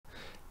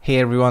Hey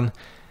everyone.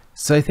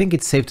 So I think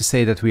it's safe to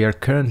say that we are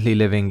currently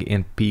living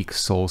in peak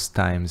Souls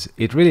times.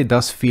 It really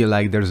does feel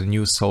like there's a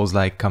new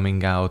Souls-like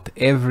coming out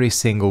every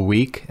single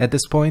week at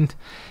this point.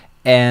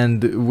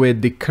 And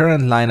with the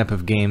current lineup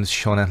of games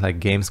shown at like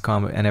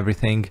Gamescom and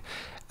everything,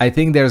 I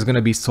think there's going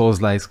to be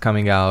Souls-likes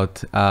coming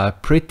out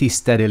pretty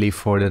steadily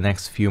for the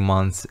next few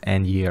months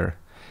and year.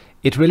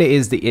 It really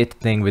is the it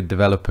thing with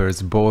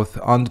developers, both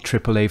on the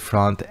AAA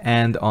front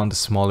and on the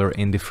smaller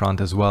indie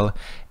front as well.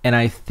 And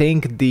I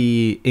think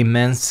the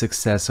immense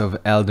success of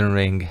Elden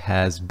Ring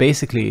has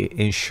basically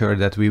ensured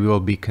that we will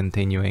be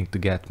continuing to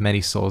get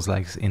many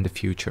Souls-likes in the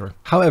future.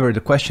 However,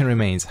 the question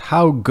remains,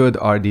 how good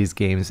are these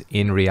games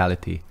in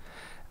reality?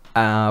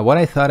 What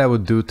I thought I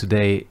would do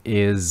today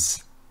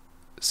is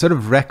sort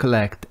of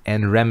recollect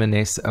and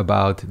reminisce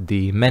about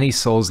the many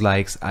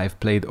Souls-likes I've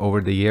played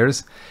over the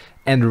years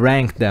and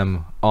rank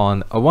them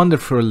on a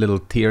wonderful little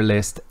tier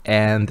list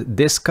and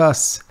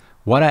discuss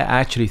what I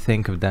actually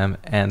think of them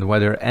and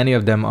whether any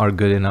of them are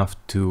good enough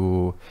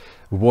to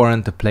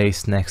warrant a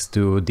place next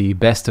to the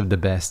best of the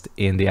best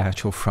in the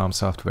actual From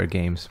Software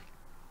games.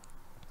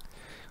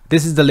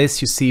 This is the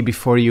list you see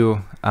before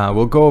you.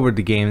 We'll go over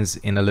the games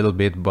in a little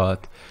bit,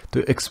 but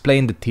to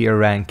explain the tier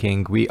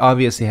ranking, we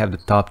obviously have the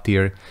top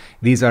tier.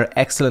 These are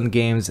excellent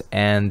games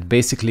and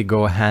basically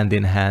go hand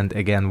in hand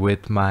again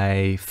with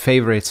my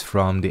favorites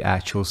from the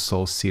actual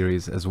Souls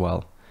series as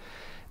well.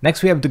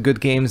 Next we have the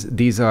good games.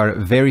 These are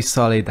very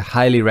solid,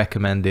 highly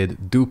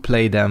recommended. Do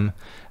play them.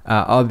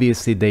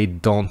 Obviously they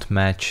don't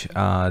match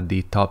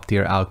the top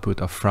tier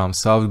output of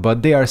FromSoft,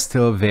 but they are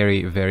still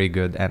very, very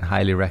good and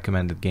highly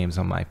recommended games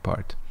on my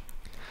part.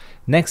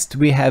 Next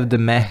we have the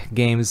meh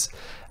games.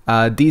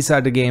 These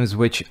are the games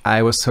which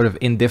I was sort of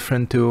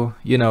indifferent to.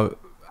 You know,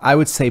 I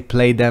would say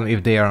play them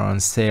if they are on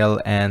sale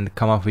and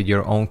come up with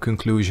your own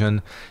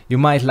conclusion. You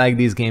might like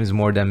these games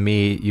more than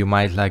me, you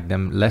might like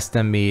them less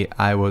than me.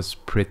 I was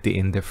pretty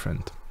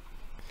indifferent.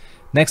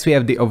 Next we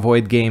have the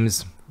avoid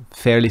games.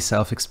 Fairly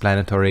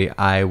self-explanatory.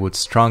 I would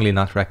strongly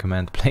not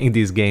recommend playing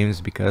these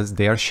games because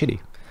they are shitty.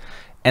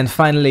 And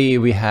finally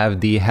we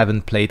have the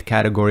haven't played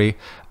category.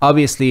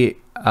 Obviously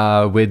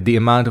with the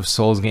amount of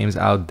Souls games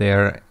out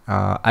there,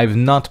 I've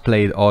not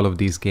played all of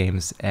these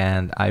games,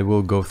 and I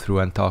will go through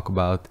and talk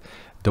about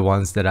the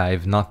ones that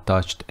I've not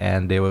touched,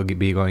 and they will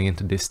be going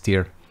into this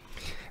tier.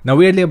 Now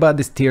weirdly about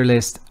this tier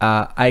list,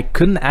 I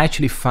couldn't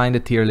actually find a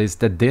tier list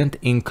that didn't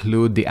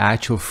include the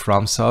actual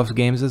FromSoft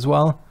games as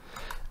well.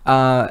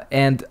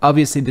 And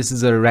obviously this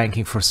is a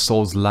ranking for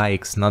Souls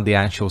likes, not the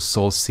actual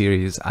Souls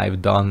series.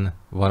 I've done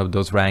one of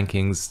those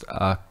rankings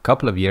a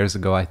couple of years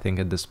ago, I think,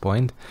 at this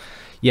point.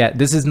 Yeah,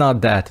 this is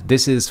not that.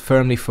 This is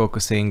firmly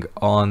focusing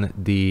on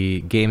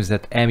the games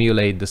that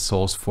emulate the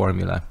Souls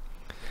formula.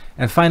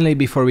 And finally,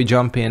 before we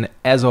jump in,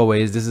 as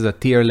always, this is a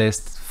tier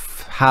list,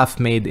 half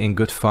made in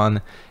good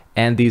fun,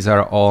 and these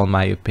are all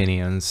my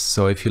opinions.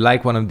 So if you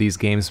like one of these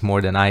games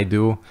more than I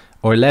do,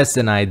 or less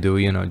than I do,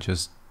 you know,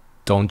 just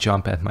don't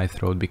jump at my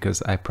throat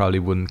because I probably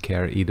wouldn't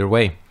care either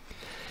way.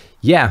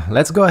 Yeah,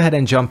 let's go ahead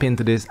and jump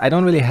into this. I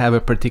don't really have a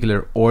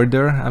particular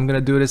order I'm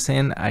gonna do this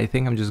in. I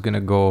think I'm just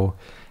gonna go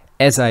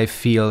as I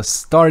feel,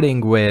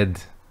 starting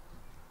with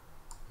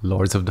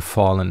Lords of the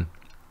Fallen.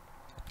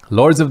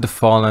 Lords of the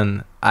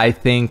Fallen, I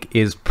think,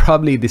 is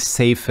probably the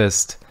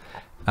safest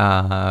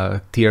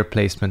tier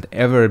placement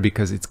ever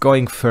because it's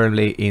going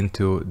firmly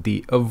into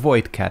the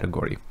avoid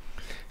category.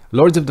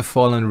 Lords of the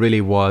Fallen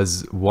really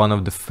was one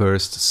of the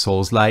first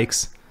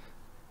Souls-likes.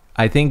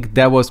 I think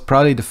that was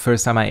probably the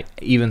first time I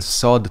even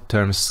saw the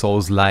term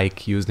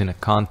Souls-like used in a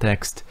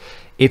context.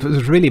 It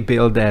was really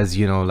billed as,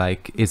 you know,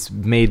 like it's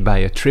made by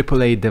a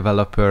AAA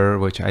developer,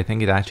 which I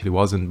think it actually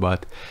wasn't,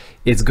 but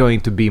it's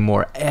going to be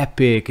more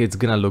epic, it's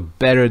gonna look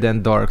better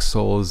than Dark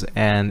Souls,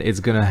 and it's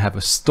gonna have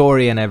a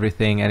story and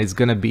everything, and it's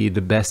gonna be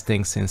the best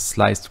thing since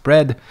sliced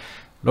bread.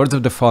 Lords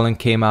of the Fallen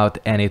came out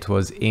and it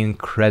was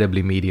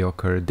incredibly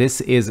mediocre. This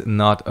is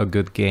not a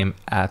good game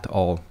at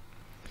all.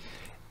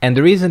 And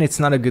the reason it's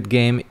not a good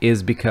game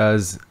is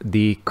because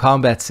the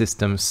combat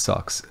system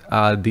sucks.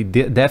 The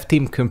dev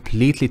team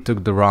completely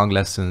took the wrong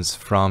lessons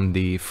from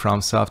the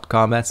FromSoft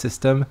combat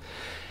system.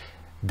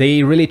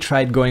 They really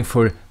tried going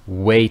for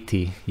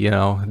weighty, you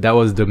know, that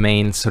was the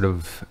main sort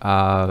of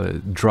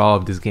draw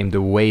of this game,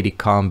 the weighty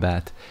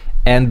combat.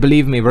 And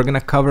believe me, we're gonna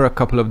cover a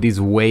couple of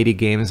these weighty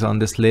games on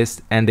this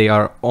list, and they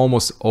are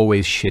almost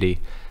always shitty.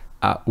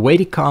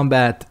 Weighty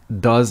combat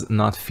does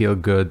not feel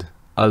good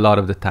a lot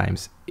of the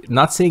times.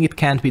 Not saying it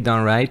can't be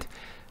done right,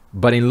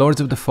 but in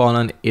Lords of the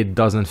Fallen, it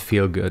doesn't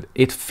feel good.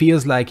 It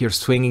feels like you're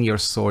swinging your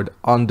sword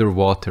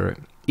underwater.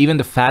 Even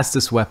the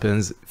fastest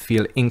weapons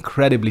feel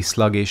incredibly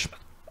sluggish.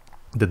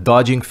 The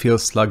dodging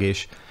feels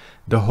sluggish.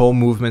 The whole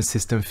movement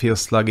system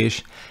feels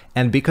sluggish.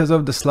 And because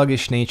of the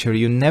sluggish nature,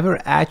 you never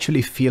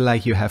actually feel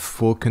like you have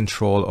full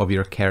control of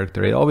your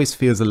character. It always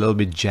feels a little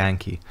bit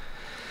janky.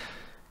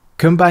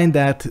 Combine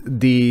that,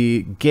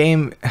 the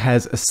game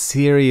has a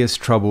serious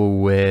trouble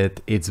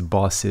with its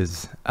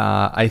bosses.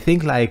 I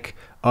think like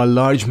a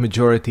large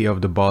majority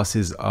of the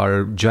bosses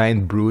are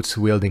giant brutes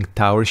wielding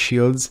tower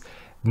shields,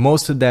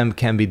 Most of them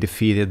can be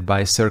defeated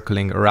by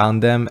circling around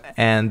them,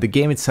 and the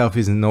game itself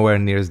is nowhere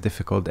near as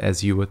difficult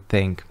as you would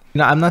think.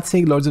 I'm not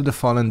saying Lords of the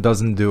Fallen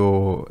doesn't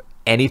do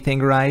anything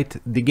right.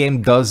 The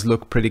game does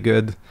look pretty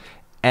good.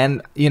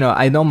 And,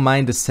 I don't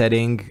mind the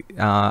setting.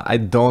 I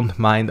don't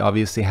mind,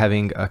 obviously,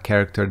 having a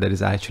character that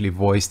is actually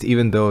voiced,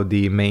 even though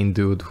the main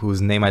dude,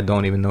 whose name I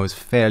don't even know, is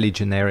fairly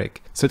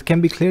generic. So it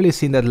can be clearly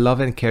seen that love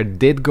and care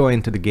did go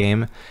into the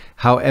game.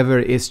 However,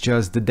 it's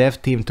just the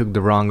dev team took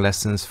the wrong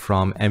lessons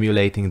from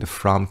emulating the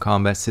From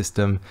combat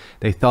system.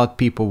 They thought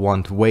people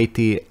want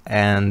weighty,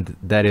 and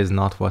that is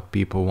not what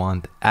people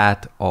want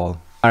at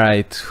all.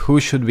 Alright, who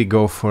should we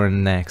go for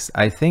next?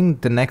 I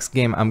think the next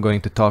game I'm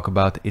going to talk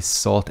about is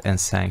Salt and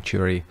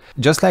Sanctuary.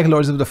 Just like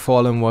Lords of the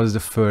Fallen was the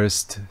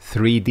first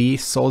 3D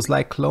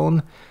Souls-like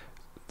clone,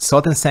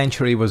 Salt and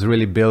Sanctuary was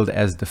really billed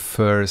as the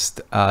first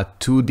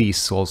 2D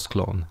Souls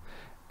clone.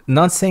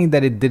 Not saying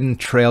that it didn't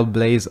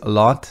trailblaze a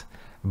lot,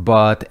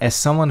 but as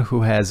someone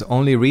who has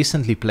only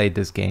recently played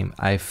this game,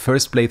 I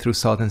first played through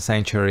Salt and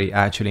Sanctuary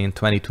actually in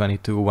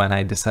 2022 when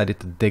I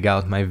decided to dig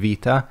out my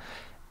Vita.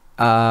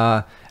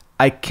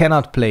 I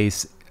cannot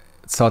place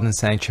Salt and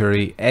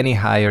Sanctuary any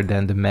higher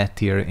than the meh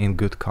tier in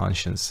good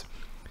conscience.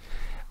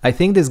 I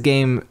think this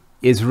game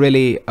is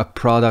really a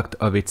product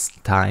of its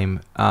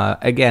time.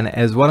 Again,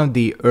 as one of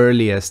the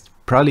earliest,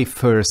 probably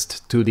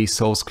first 2D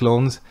Souls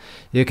clones,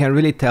 you can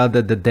really tell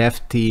that the dev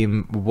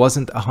team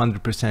wasn't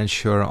 100%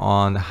 sure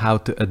on how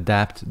to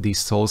adapt the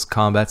Souls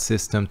combat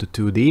system to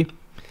 2D.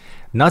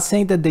 Not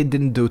saying that they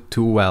didn't do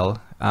too well,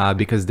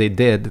 because they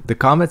did. The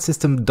combat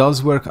system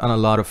does work on a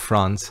lot of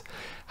fronts.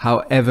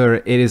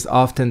 However, it is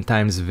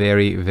oftentimes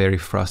very, very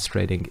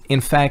frustrating. In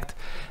fact,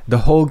 the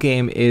whole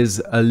game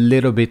is a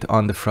little bit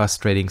on the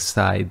frustrating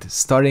side,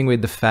 starting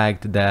with the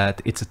fact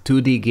that it's a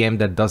 2D game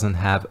that doesn't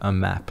have a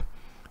map.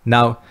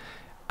 Now,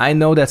 I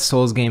know that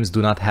Souls games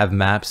do not have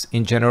maps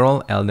in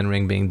general, Elden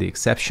Ring being the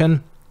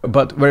exception,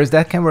 but whereas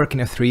that can work in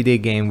a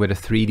 3D game with a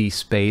 3D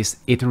space,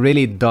 it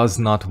really does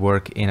not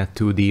work in a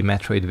 2D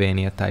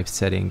Metroidvania type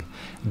setting.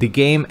 The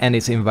game and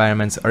its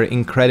environments are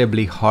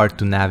incredibly hard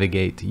to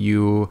navigate.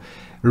 You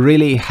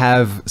really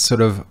have sort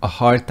of a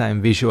hard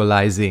time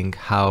visualizing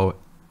how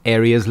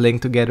areas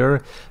link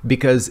together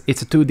because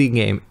it's a 2D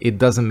game. It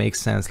doesn't make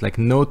sense. Like,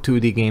 no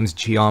 2D game's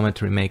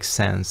geometry makes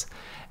sense.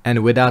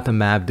 And without a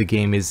map, the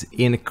game is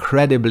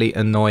incredibly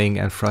annoying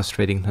and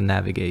frustrating to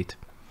navigate.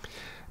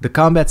 The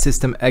combat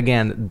system,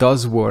 again,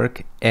 does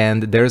work,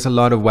 and there's a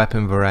lot of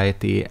weapon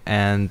variety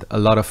and a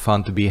lot of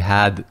fun to be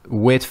had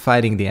with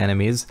fighting the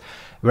enemies.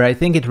 Where I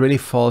think it really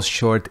falls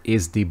short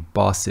is the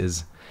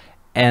bosses.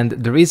 And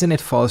the reason it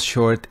falls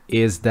short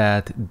is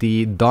that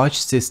the dodge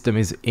system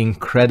is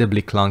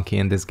incredibly clunky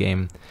in this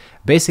game.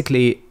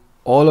 Basically,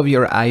 all of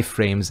your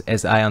iframes,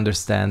 as I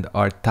understand,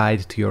 are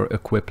tied to your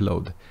equip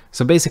load.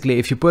 So basically,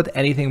 if you put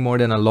anything more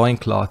than a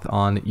loincloth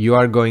on, you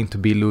are going to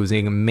be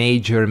losing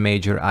major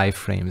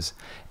iframes.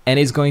 And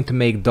it's going to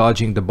make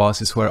dodging the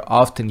bosses, who are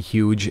often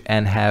huge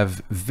and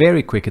have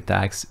very quick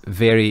attacks,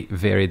 very,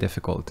 very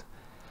difficult.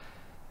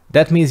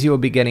 That means you will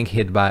be getting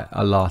hit by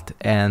a lot,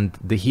 and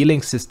the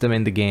healing system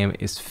in the game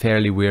is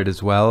fairly weird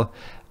as well.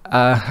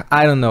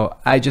 I don't know,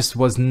 I just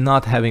was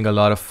not having a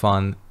lot of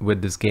fun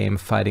with this game,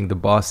 fighting the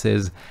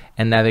bosses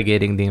and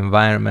navigating the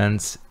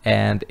environments,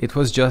 and it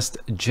was just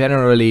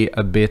generally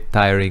a bit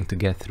tiring to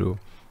get through.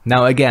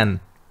 Now again,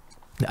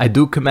 I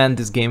do commend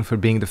this game for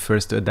being the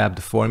first to adapt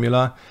the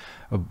formula,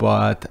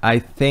 but I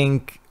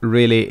think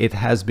really it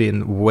has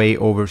been way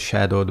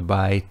overshadowed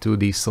by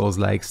 2D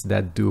Souls-likes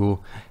that do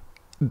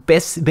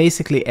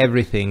basically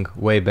everything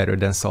way better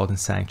than Salt and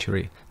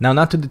Sanctuary. Now,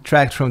 not to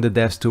detract from the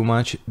devs too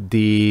much,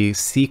 the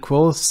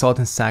sequel, Salt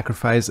and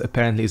Sacrifice,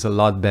 apparently is a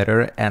lot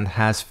better and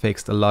has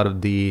fixed a lot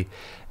of the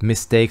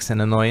mistakes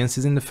and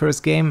annoyances in the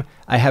first game.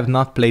 I have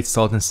not played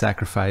Salt and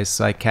Sacrifice,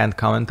 so I can't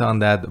comment on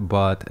that,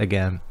 but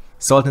again,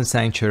 Salt and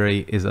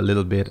Sanctuary is a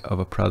little bit of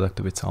a product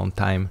of its own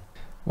time.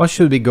 What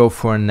should we go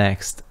for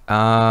next?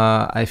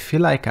 I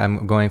feel like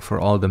I'm going for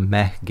all the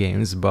meh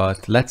games,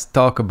 but let's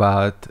talk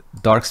about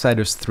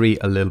Darksiders 3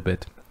 a little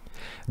bit.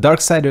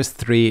 Darksiders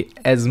 3,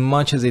 as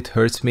much as it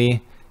hurts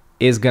me,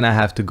 is gonna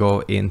have to go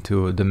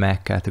into the meh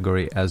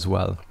category as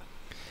well.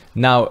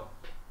 Now,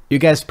 you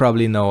guys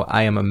probably know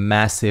I am a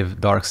massive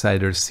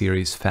Darksiders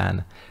series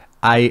fan.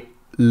 I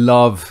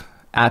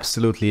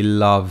absolutely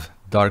love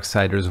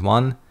Darksiders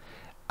 1.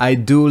 I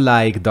do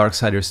like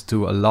Darksiders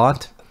 2 a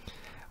lot.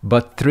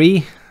 But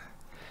 3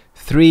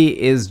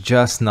 is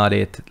just not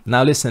it.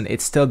 Now listen,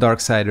 it's still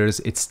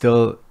Darksiders, it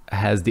still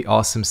has the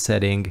awesome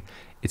setting,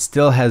 it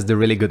still has the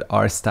really good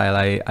art style.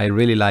 I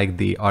really like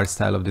the art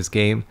style of this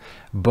game,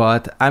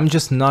 but I'm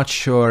just not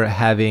sure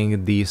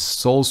having the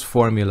Souls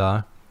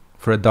formula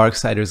for a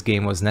Darksiders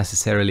game was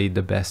necessarily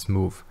the best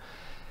move.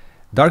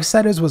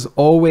 Darksiders was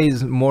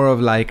always more of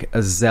like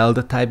a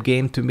Zelda type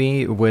game to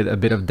me, with a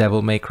bit of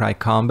Devil May Cry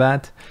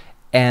combat.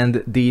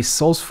 And the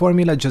Souls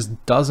formula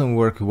just doesn't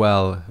work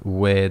well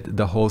with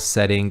the whole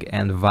setting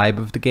and vibe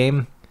of the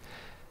game.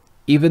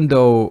 even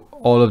though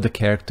all of the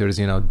characters,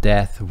 you know,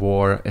 death,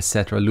 war,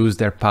 etc., lose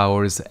their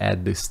powers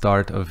at the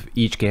start of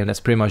each game, that's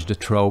pretty much the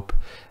trope,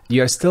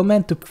 you're still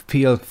meant to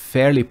feel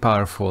fairly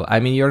powerful. I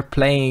mean, you're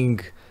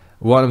playing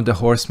one of the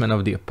horsemen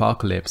of the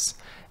apocalypse,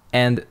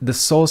 and the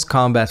Souls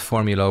combat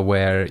formula,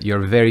 where you're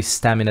very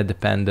stamina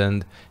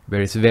dependent,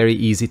 where it's very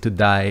easy to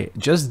die,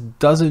 just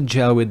doesn't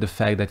gel with the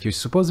fact that you're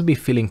supposed to be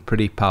feeling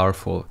pretty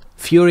powerful.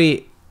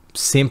 Fury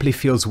simply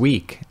feels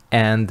weak,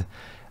 and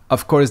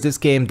of course this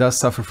game does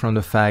suffer from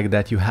the fact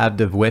that you have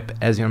the whip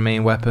as your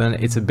main weapon.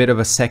 It's a bit of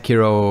a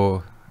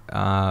Sekiro,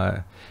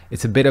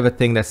 it's a bit of a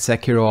thing that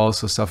Sekiro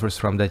also suffers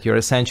from, that you're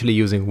essentially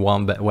using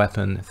one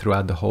weapon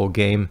throughout the whole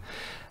game.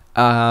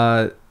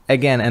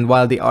 Again, and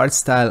while the art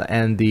style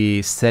and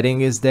the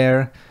setting is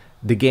there,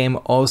 the game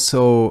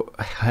also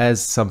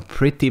has some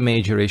pretty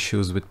major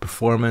issues with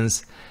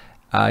performance.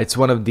 It's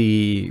one of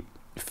the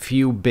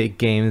few big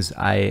games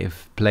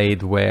I've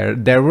played where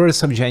there were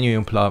some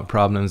genuine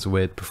problems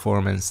with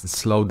performance and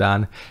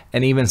slowdown,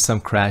 and even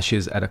some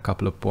crashes at a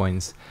couple of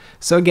points.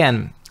 So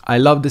again, I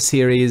love the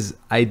series.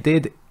 I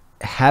did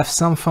have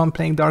some fun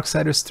playing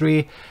Darksiders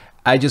 3.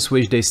 I just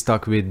wish they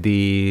stuck with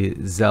the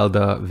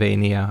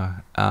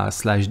Zelda-vania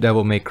 /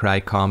 Devil May Cry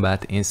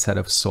combat instead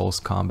of Souls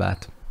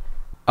combat.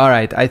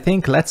 Alright, I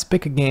think let's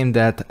pick a game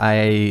that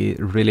I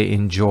really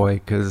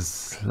enjoy,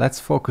 because let's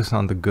focus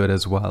on the good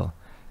as well.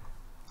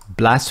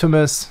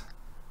 Blasphemous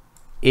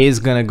is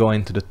gonna go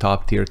into the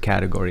top tier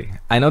category.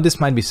 I know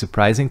this might be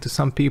surprising to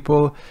some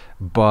people,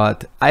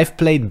 but I've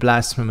played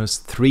Blasphemous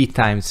 3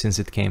 times since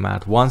it came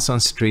out. Once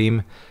on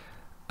stream,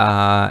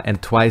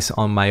 and twice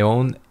on my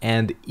own,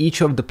 and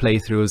each of the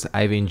playthroughs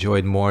I've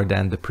enjoyed more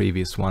than the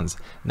previous ones.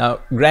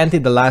 Now,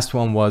 granted, the last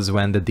one was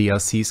when the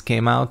DLCs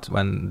came out,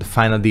 when the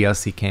final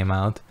DLC came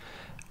out.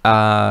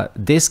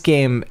 This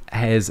game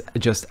is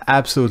just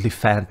absolutely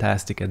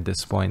fantastic at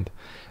this point.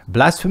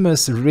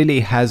 Blasphemous really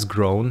has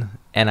grown,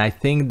 and I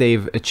think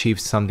they've achieved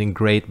something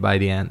great by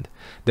the end.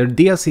 Their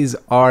DLCs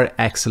are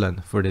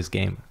excellent for this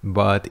game,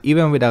 but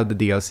even without the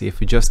DLC,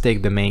 if you just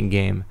take the main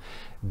game,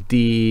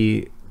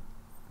 the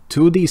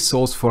 2D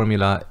Souls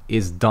formula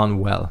is done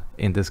well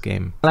in this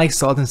game. Like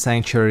Salt and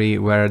Sanctuary,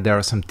 where there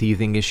are some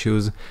teething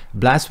issues,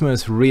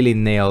 Blasphemous really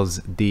nails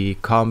the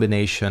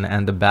combination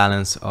and the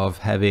balance of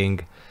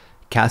having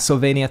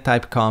Castlevania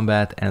type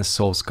combat and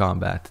Souls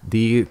combat.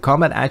 The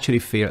combat actually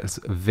feels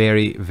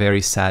very,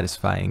 very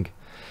satisfying.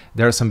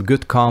 There are some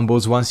good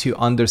combos. Once you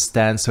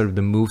understand sort of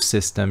the move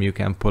system, you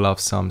can pull off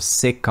some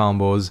sick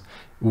combos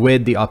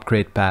with the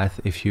upgrade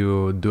path if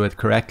you do it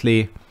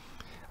correctly.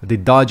 The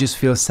dodges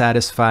feel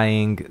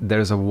satisfying,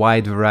 there's a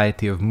wide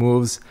variety of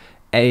moves,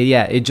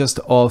 yeah, it just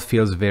all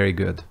feels very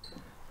good.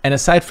 And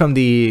aside from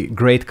the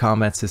great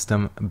combat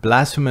system,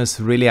 Blasphemous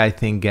really, I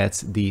think,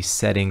 gets the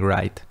setting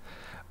right.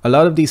 A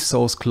lot of these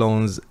Souls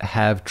clones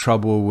have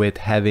trouble with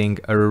having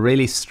a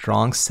really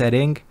strong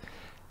setting.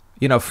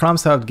 You know,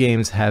 FromSoft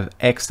games have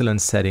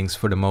excellent settings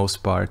for the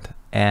most part,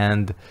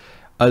 and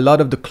a lot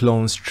of the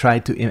clones try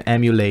to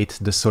emulate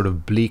the sort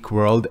of bleak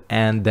world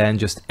and then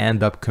just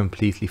end up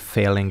completely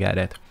failing at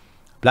it.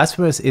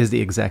 Blasphemous is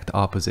the exact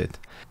opposite.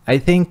 I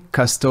think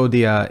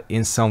Custodia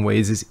in some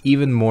ways is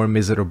even more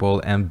miserable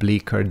and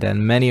bleaker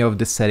than many of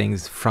the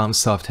settings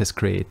FromSoft has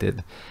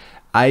created.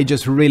 I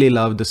just really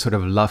love the sort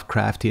of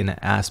Lovecraftian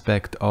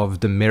aspect of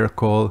the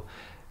miracle,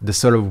 the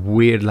sort of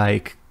weird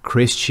like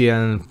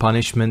Christian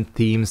punishment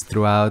themes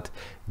throughout,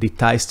 the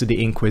ties to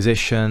the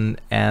Inquisition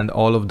and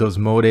all of those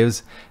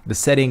motives. The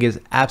setting is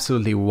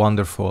absolutely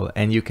wonderful,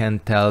 and you can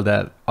tell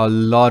that a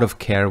lot of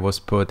care was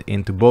put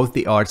into both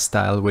the art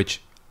style,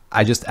 which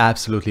I just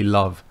absolutely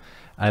love.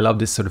 I love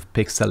this sort of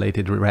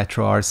pixelated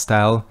retro art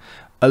style,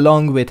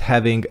 along with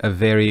having a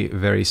very,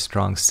 very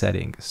strong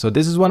setting. So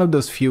this is one of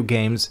those few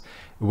games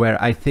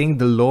where I think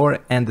the lore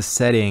and the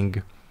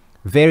setting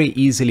very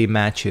easily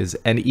matches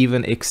and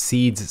even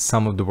exceeds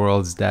some of the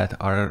worlds that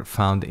are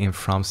found in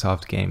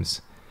FromSoft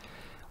games.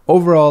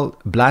 Overall,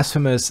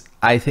 Blasphemous,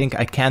 I think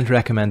I can't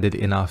recommend it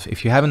enough.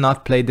 If you have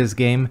not played this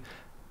game,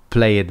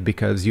 play it,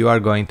 because you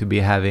are going to be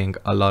having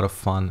a lot of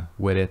fun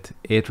with it.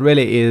 It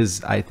really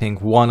is, I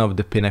think, one of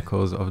the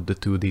pinnacles of the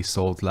 2D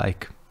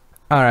Souls-like.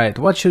 Alright,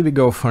 what should we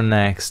go for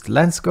next?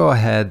 Let's go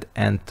ahead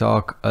and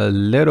talk a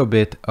little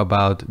bit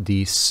about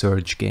the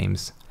Surge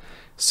games.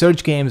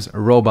 Surge games,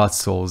 Robot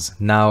Souls.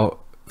 Now,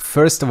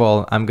 first of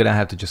all, I'm gonna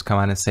have to just come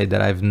out and say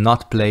that I've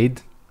not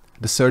played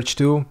the Surge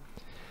 2.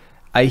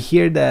 I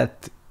hear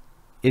that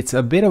it's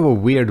a bit of a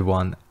weird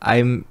one.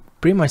 I'm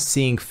pretty much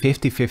seeing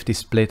 50-50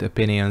 split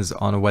opinions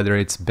on whether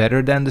it's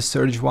better than the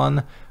Surge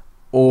 1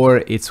 or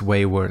it's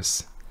way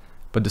worse.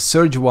 But the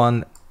Surge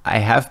 1 I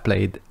have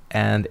played,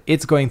 and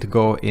it's going to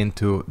go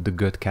into the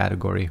good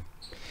category.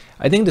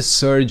 I think the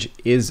Surge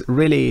is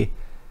really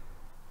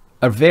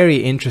a very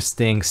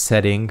interesting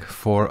setting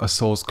for a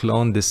Souls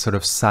clone, this sort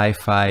of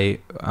sci-fi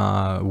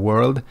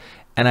world,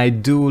 and I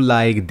do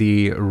like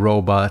the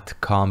robot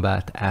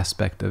combat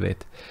aspect of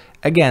it.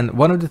 Again,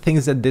 one of the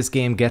things that this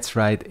game gets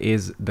right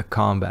is the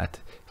combat.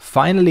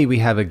 Finally, we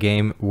have a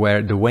game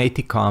where the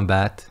weighty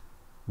combat,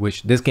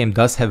 which this game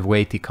does have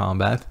weighty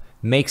combat,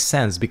 makes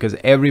sense because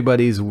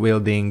everybody's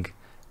wielding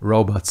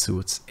robot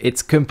suits.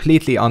 It's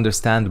completely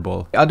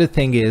understandable. The other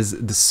thing is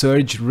the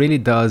Surge really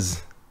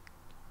does,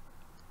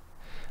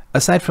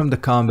 aside from the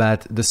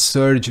combat, the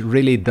Surge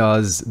really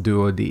does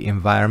do the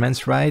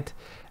environments right.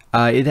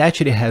 It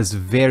actually has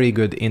very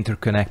good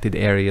interconnected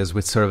areas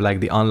with sort of like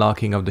the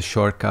unlocking of the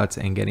shortcuts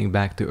and getting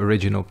back to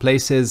original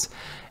places.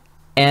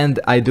 And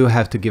I do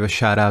have to give a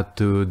shout out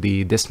to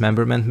the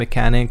dismemberment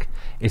mechanic.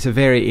 It's a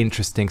very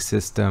interesting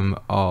system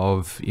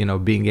of, you know,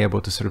 being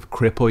able to sort of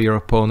cripple your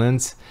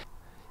opponents.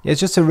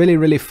 It's just a really,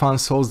 really fun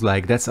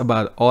Souls-like. That's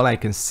about all I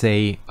can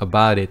say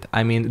about it.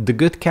 I mean, the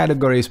good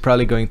category is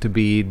probably going to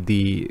be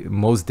the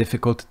most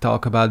difficult to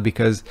talk about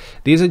because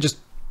these are just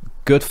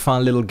good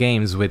fun little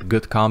games with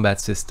good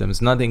combat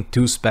systems, nothing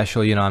too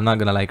special, you know. I'm not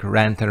gonna like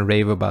rant and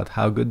rave about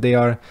how good they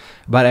are,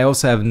 but I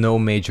also have no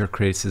major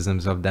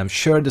criticisms of them.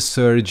 Sure, the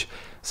Surge,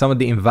 some of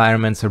the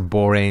environments are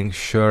boring,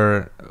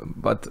 sure,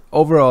 but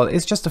overall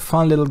it's just a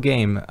fun little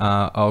game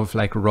of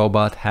like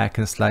robot hack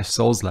and slash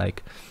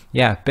Souls-like.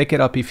 Yeah, pick it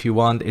up if you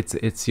want.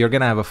 You're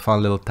gonna have a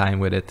fun little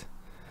time with it.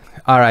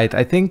 Alright,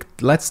 I think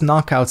let's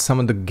knock out some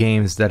of the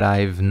games that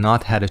I've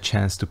not had a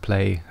chance to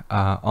play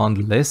on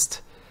the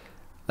list.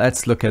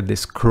 Let's look at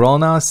this.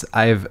 Kronos,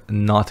 I've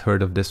not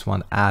heard of this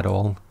one at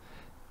all.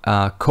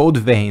 Code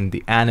Vein,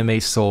 the anime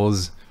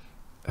Souls,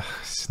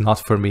 it's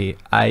not for me.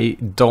 I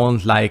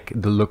don't like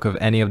the look of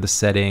any of the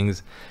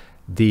settings.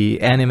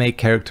 The anime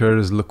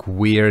characters look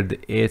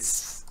weird.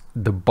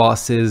 The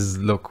bosses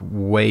look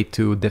way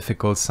too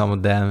difficult, some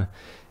of them.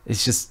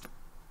 It's just,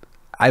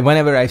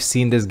 whenever I've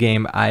seen this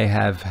game, I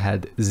have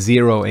had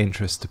zero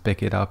interest to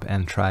pick it up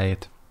and try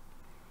it.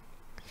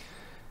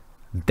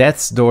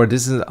 Death's Door,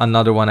 this is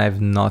another one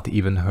I've not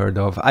even heard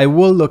of. I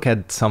will look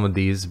at some of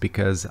these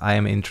because I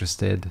am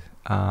interested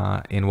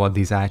in what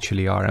these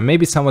actually are. And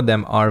maybe some of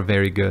them are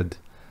very good.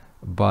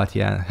 But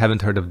yeah,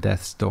 haven't heard of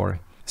Death's Door.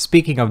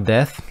 Speaking of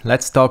death,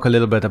 let's talk a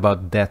little bit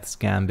about Death's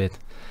Gambit.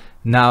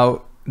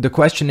 Now, the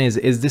question is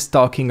this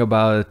talking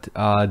about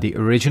the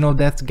original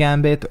Death's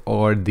Gambit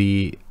or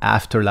the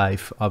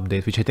Afterlife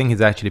update, which I think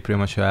is actually pretty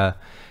much a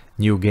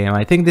new game.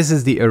 I think this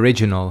is the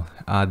original.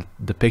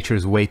 The picture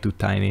is way too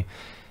tiny.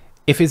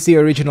 If it's the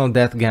original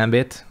Death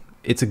Gambit,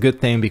 it's a good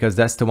thing because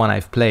that's the one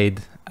I've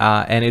played,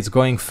 and it's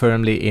going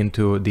firmly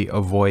into the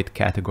avoid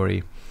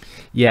category.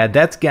 Yeah,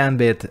 Death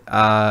Gambit,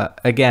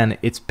 again,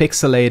 it's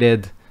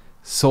pixelated,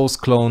 Souls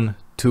clone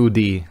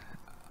 2D.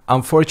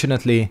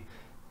 Unfortunately,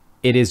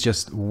 it is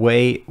just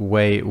way,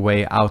 way,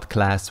 way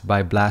outclassed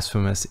by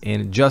Blasphemous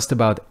in just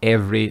about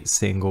every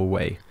single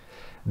way.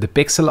 The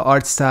pixel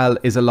art style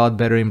is a lot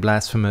better in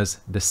Blasphemous,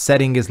 the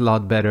setting is a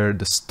lot better,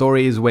 the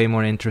story is way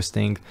more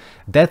interesting.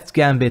 Death's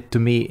Gambit to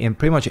me in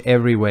pretty much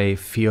every way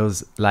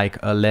feels like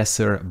a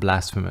lesser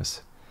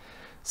Blasphemous.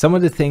 Some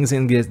of the things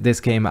in this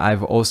game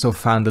I've also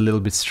found a little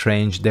bit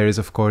strange. There is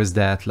of course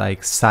that like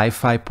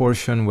sci-fi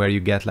portion where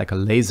you get like a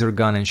laser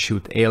gun and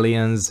shoot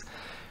aliens.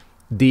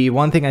 The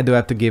one thing I do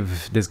have to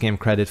give this game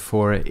credit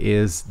for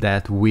is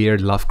that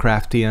weird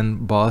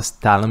Lovecraftian boss,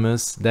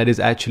 Thalamus. That is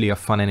actually a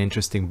fun and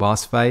interesting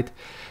boss fight.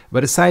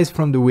 But aside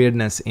from the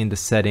weirdness in the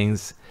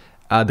settings,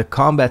 the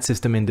combat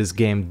system in this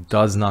game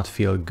does not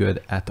feel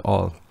good at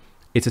all.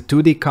 It's a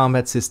 2D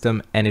combat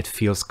system and it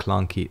feels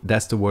clunky.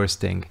 That's the worst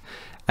thing.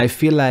 I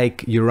feel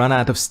like you run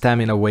out of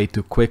stamina way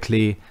too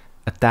quickly,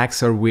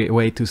 attacks are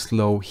way too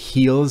slow,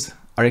 heals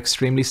are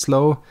extremely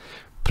slow.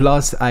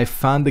 Plus, I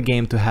found the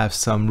game to have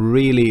some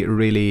really,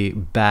 really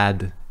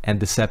bad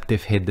and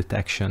deceptive hit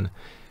detection.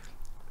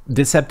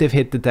 Deceptive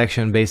hit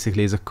detection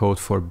basically is a code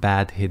for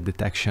bad hit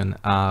detection.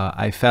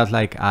 I felt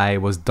like I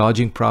was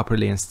dodging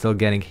properly and still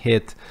getting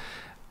hit.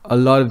 A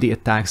lot of the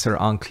attacks are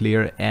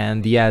unclear,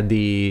 and yeah,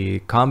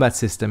 the combat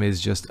system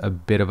is just a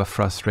bit of a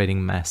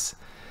frustrating mess.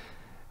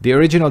 The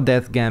original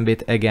Death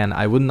Gambit, again,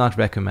 I would not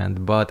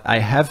recommend, but I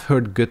have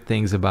heard good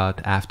things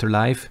about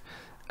Afterlife.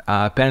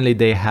 Apparently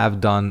they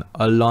have done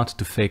a lot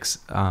to fix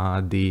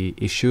the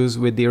issues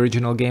with the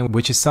original game,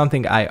 which is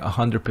something I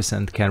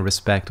 100% can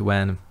respect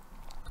when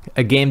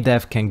a game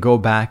dev can go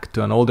back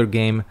to an older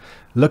game,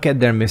 look at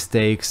their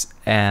mistakes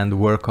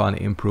and work on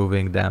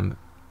improving them.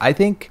 I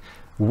think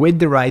with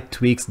the right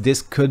tweaks,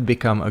 this could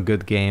become a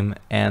good game,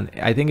 and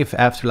I think if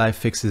Afterlife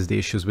fixes the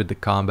issues with the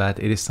combat,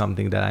 it is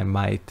something that I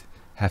might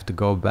have to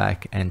go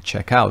back and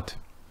check out.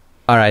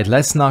 Alright,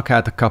 let's knock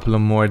out a couple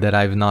of more that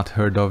I've not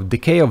heard of.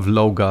 Decay of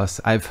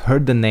Logos, I've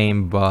heard the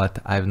name, but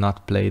I've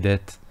not played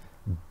it.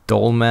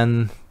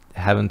 Dolmen,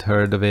 haven't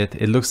heard of it.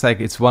 It looks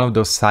like it's one of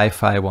those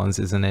sci-fi ones,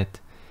 isn't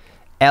it?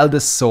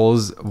 Eldest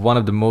Souls, one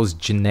of the most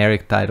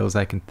generic titles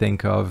I can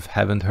think of,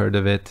 haven't heard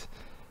of it.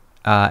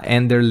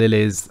 Ender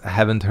Lilies,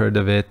 haven't heard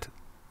of it.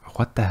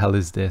 What the hell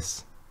is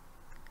this?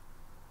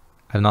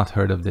 I've not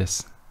heard of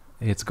this.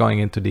 It's going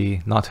into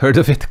the not heard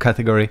of it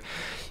category.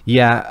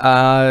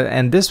 Yeah,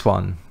 and this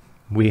one.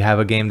 We have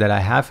a game that I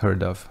have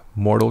heard of,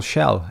 Mortal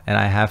Shell, and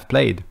I have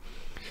played.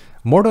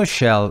 Mortal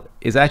Shell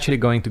is actually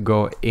going to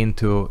go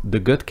into the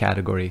good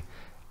category.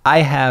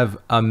 I have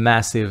a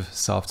massive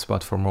soft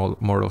spot for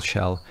Mortal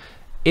Shell.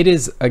 It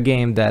is a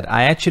game that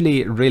I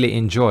actually really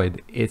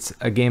enjoyed. It's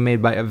a game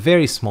made by a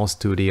very small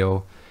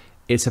studio.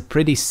 It's a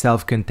pretty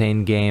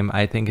self-contained game.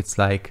 I think it's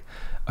like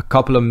a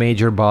couple of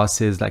major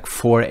bosses, like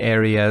 4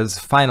 areas,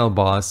 final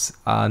boss,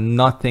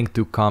 nothing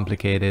too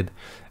complicated.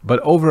 But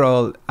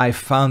overall, I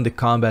found the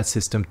combat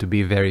system to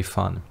be very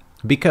fun.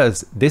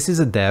 Because this is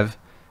a dev,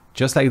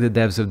 just like the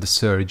devs of The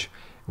Surge,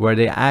 where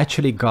they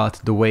actually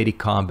got the weighty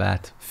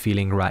combat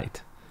feeling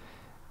right.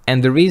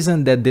 And the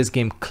reason that this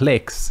game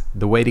clicks,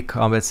 the way the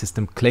combat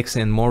system clicks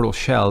in Mortal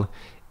Shell,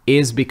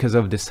 is because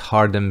of this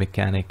harden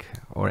mechanic,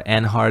 or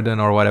N-harden,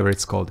 or whatever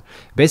it's called.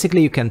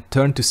 Basically, you can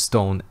turn to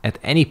stone at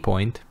any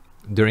point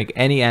during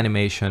any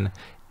animation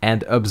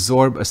and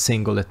absorb a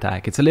single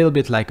attack. It's a little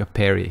bit like a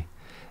parry.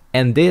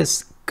 And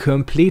this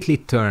completely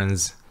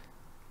turns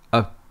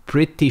a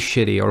pretty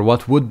shitty, or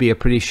what would be a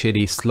pretty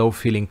shitty,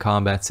 slow-feeling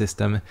combat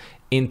system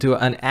into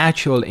an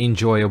actual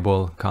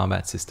enjoyable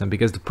combat system.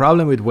 Because the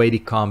problem with weighty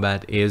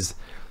combat is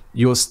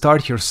you'll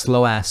start your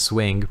slow-ass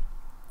swing,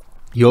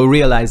 you'll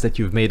realize that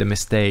you've made a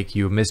mistake,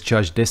 you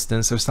misjudged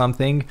distance or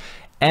something,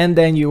 and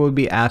then you will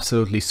be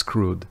absolutely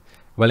screwed.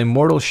 Well, in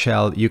Mortal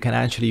Shell, you can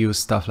actually use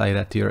stuff like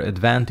that to your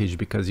advantage,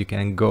 because you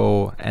can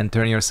go and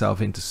turn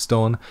yourself into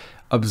stone,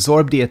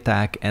 absorb the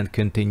attack, and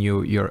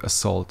continue your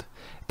assault.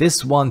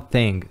 This one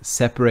thing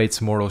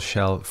separates Mortal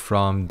Shell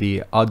from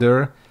the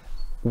other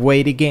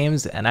weighty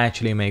games and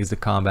actually makes the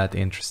combat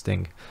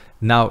interesting.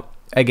 Now,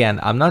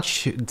 again, I'm not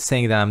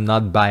saying that I'm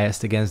not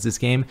biased against this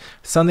game.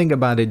 Something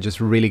about it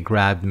just really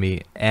grabbed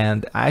me,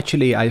 and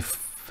actually I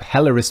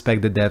hella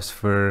respect the devs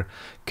for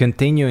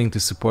continuing to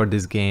support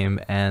this game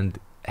and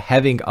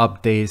having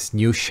updates,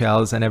 new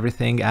shells and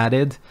everything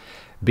added,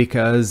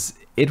 because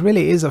it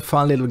really is a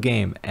fun little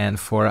game. And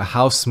for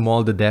how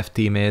small the dev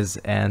team is,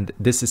 and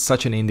this is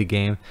such an indie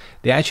game,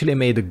 they actually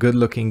made a good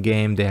looking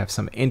game. They have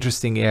some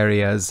interesting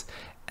areas,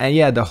 and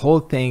yeah, the whole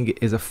thing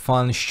is a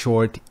fun,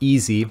 short,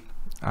 easy,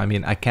 I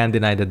mean, I can't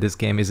deny that this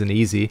game isn't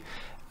easy,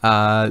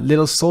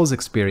 little Souls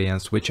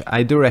experience, which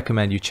I do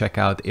recommend you check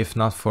out, if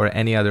not for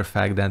any other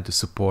fact than to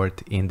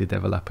support indie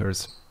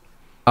developers.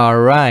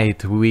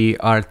 Alright, we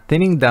are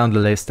thinning down the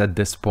list at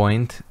this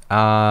point.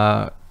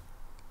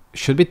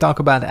 Should we talk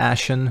about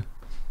Ashen?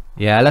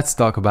 Yeah, let's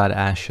talk about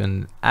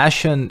Ashen.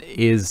 Ashen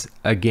is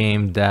a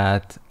game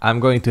that I'm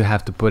going to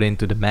have to put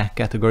into the meh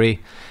category.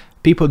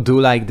 People do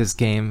like this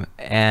game,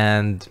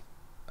 and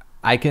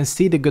I can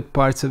see the good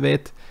parts of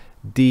it.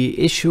 The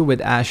issue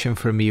with Ashen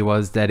for me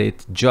was that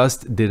it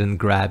just didn't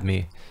grab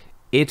me.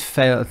 It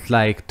felt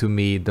like, to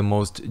me, the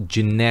most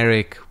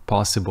generic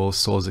possible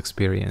Souls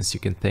experience you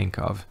can think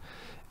of.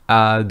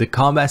 The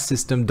combat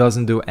system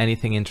doesn't do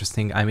anything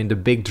interesting. I mean, the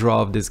big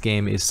draw of this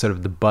game is sort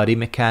of the buddy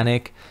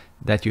mechanic,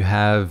 that you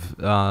have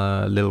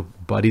little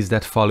buddies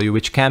that follow you,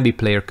 which can be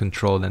player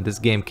controlled, and this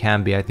game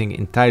can be, I think,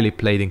 entirely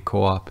played in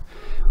co-op,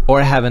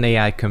 or have an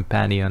AI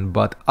companion.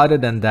 But other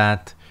than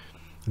that,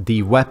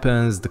 the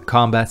weapons, the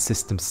combat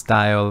system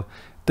style,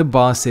 the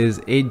bosses,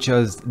 it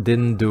just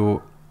didn't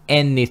do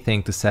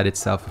anything to set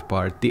itself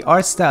apart. The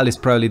art style is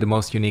probably the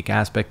most unique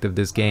aspect of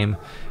this game,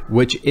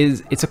 which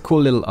is, it's a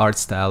cool little art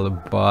style,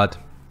 but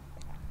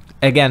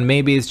again,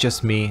 maybe it's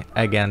just me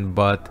again,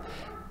 but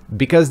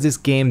because this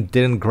game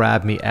didn't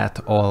grab me at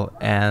all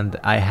and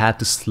I had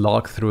to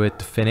slog through it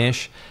to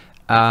finish,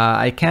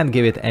 I can't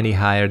give it any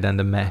higher than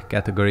the meh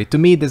category. To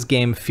me, this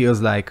game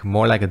feels like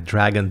more like a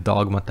Dragon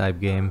Dogma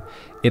type game.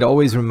 It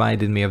always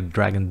reminded me of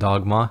Dragon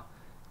Dogma,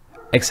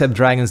 except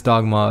Dragon's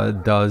Dogma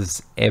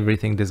does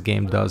everything this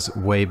game does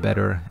way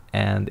better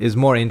and is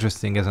more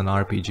interesting as an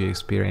RPG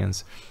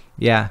experience.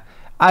 Yeah,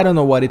 I don't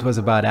know what it was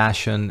about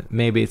Ashen.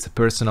 Maybe it's a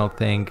personal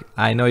thing.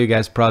 I know you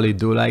guys probably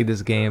do like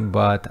this game,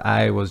 but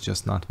I was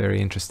just not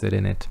very interested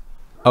in it.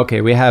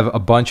 Okay, we have a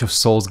bunch of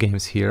Souls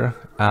games here,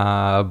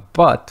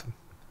 but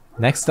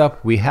next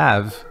up we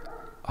have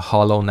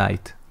Hollow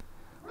Knight.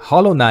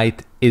 Hollow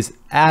Knight is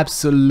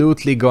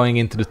absolutely going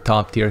into the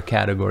top tier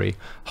category.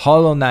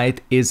 Hollow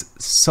Knight is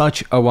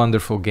such a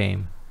wonderful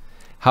game.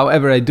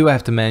 However, I do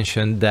have to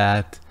mention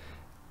that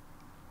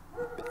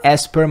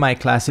as per my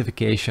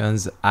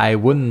classifications, I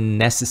wouldn't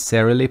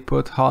necessarily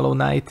put Hollow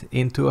Knight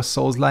into a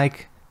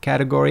Souls-like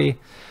category.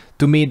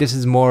 To me, this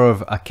is more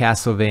of a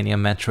Castlevania,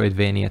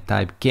 Metroidvania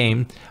type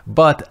game,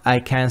 but I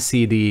can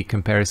see the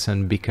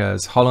comparison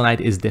because Hollow Knight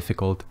is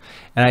difficult.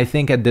 And I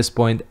think at this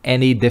point,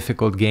 any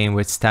difficult game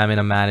with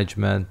stamina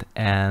management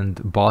and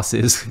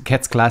bosses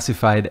gets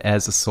classified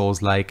as a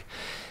Souls-like.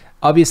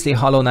 Obviously,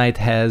 Hollow Knight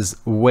has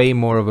way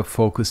more of a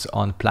focus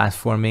on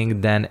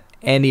platforming than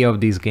any of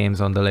these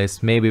games on the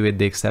list, maybe with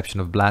the exception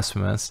of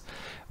Blasphemous.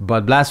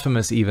 But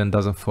Blasphemous even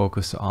doesn't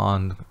focus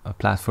on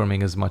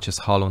platforming as much as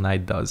Hollow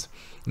Knight does.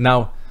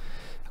 Now,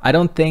 I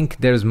don't think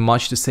there's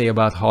much to say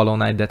about Hollow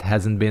Knight that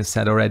hasn't been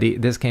said already.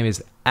 This game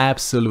is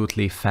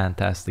absolutely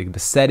fantastic. The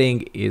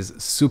setting is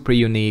super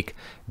unique.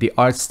 The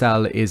art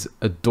style is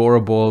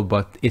adorable,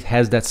 but it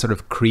has that sort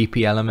of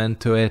creepy element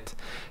to it.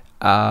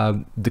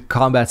 The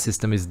combat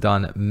system is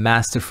done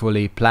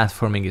masterfully.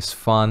 Platforming is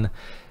fun.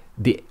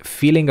 the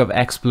feeling of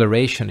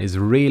exploration is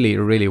really,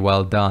 really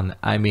well done.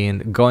 I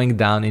mean, going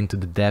down into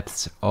the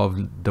depths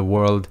of the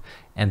world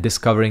and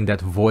discovering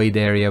that void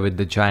area with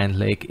the giant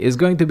lake is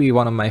going to be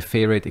one of my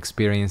favorite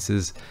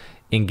experiences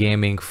in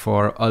gaming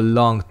for a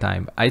long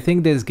time. I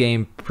think this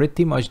game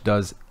pretty much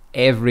does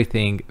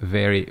everything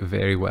very,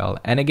 very well.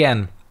 And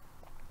again,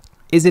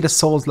 is it a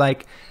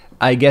Souls-like?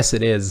 I guess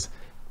it is,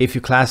 if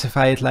you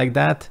classify it like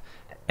that.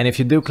 And if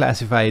you do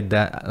classify it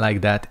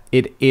like that,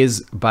 it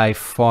is by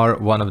far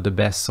one of the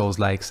best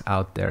Souls-likes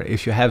out there.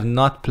 If you have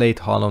not played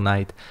Hollow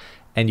Knight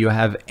and you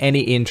have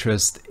any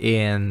interest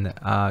in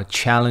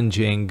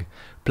challenging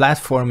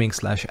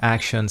platforming /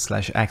 action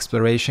 /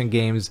 exploration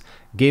games,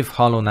 give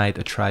Hollow Knight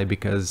a try,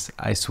 because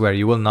I swear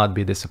you will not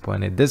be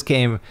disappointed. This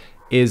game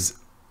is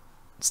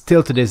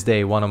still to this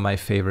day one of my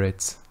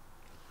favorites.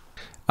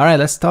 All right,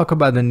 let's talk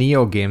about the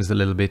Neo games a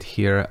little bit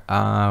here.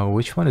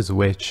 Which one is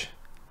which?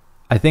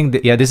 I think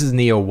that, yeah, this is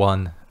Neo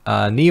 1.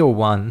 Neo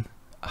 1,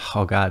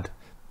 oh god,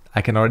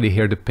 I can already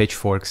hear the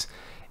pitchforks,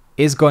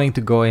 is going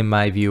to go, in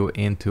my view,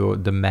 into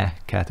the meh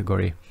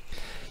category.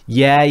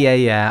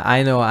 Yeah,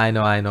 I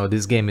know.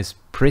 This game is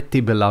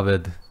pretty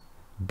beloved,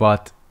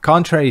 but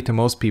contrary to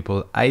most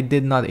people, I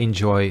did not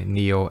enjoy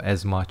Neo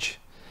as much.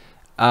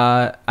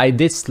 I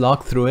did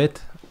slog through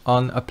it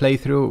on a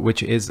playthrough,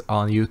 which is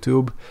on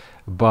YouTube,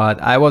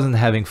 but I wasn't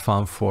having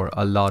fun for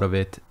a lot of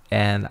it.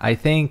 And I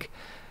think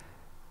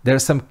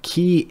there's some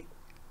key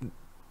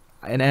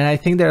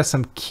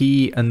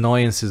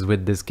annoyances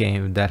with this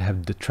game that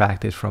have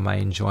detracted from my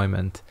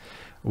enjoyment.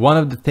 One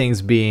of the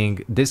things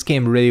being, this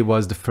game really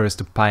was the first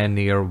to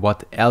pioneer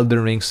what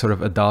Elden Ring sort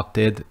of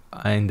adopted,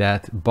 in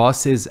that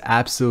bosses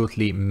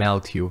absolutely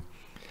melt you.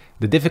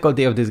 The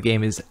difficulty of this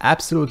game is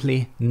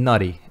absolutely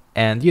nutty,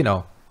 and you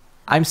know,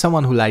 I'm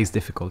someone who likes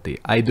difficulty.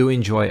 I do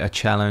enjoy a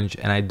challenge,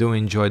 and I do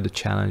enjoy the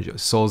challenge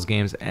Souls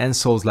games and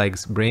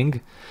Souls-likes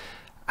bring.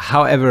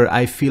 However,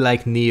 I feel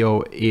like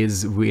Neo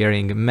is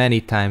veering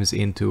many times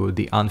into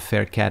the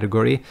unfair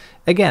category.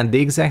 Again,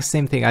 the exact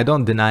same thing, I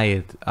don't deny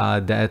it,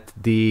 that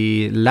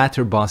the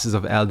latter bosses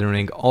of Elden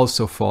Ring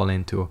also fall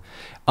into.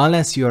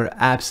 Unless you're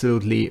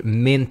absolutely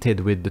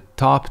minted with the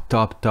top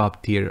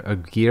tier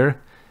of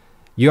gear,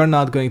 you're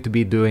not going to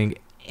be doing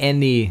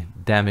any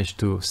damage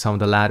to some of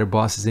the latter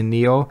bosses in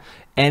Neo,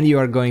 and you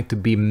are going to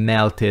be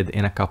melted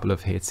in a couple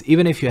of hits.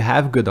 Even if you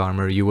have good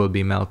armor, you will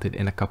be melted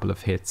in a couple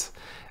of hits.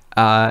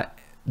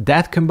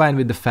 That, combined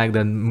with the fact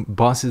that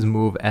bosses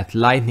move at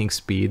lightning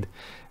speed,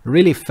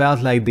 really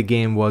felt like the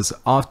game was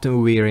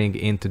often veering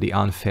into the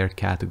unfair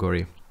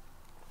category.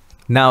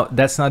 Now,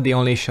 that's not the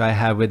only issue I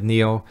have with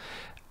Neo.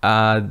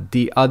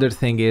 The other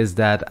thing is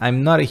that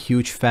I'm not a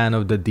huge fan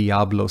of the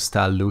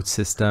Diablo-style loot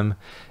system.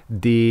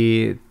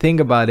 The thing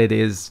about it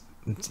is,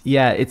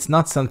 yeah, it's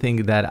not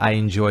something that I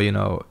enjoy, you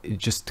know,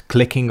 just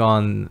clicking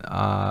on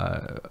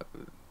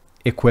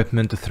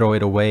equipment to throw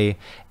it away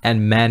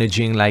and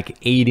managing like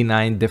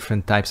 89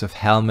 different types of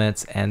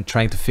helmets and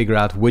trying to figure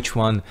out which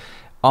one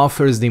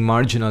offers the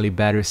marginally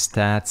better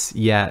stats.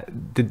 Yeah,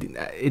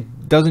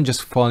 it doesn't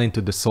just fall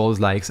into the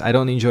Souls-likes. I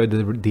don't enjoy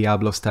the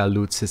Diablo style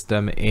loot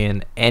system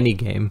in any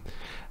game,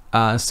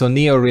 so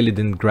Neo really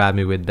didn't grab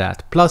me with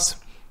that. Plus,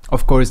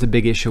 of course, the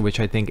big issue,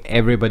 which I think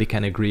everybody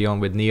can agree on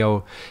with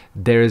Neo,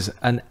 there's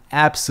an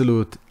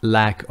absolute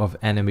lack of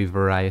enemy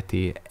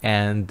variety,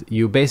 and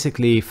you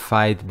basically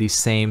fight the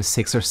same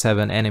 6 or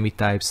 7 enemy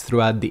types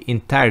throughout the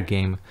entire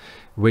game,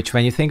 which,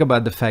 when you think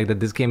about the fact that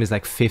this game is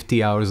like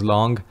 50 hours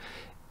long,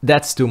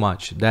 that's too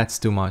much. That's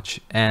too much.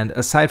 And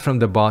aside from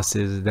the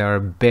bosses, there are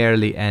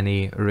barely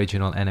any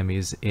original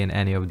enemies in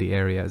any of the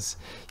areas.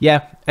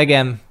 Yeah,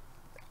 again,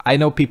 I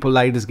know people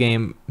like this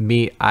game.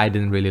 Me, I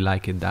didn't really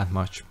like it that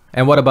much.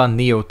 And what about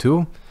Neo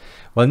 2?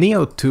 Well,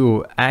 Neo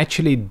 2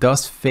 actually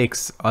does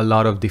fix a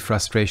lot of the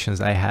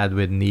frustrations I had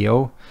with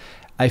Neo.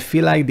 I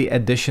feel like the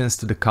additions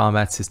to the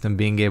combat system,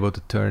 being able to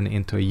turn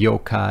into a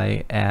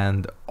yokai,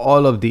 and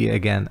all of the,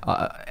 again,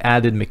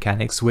 added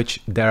mechanics,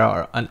 which there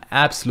are an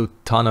absolute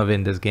ton of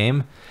in this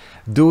game,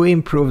 do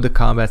improve the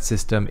combat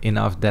system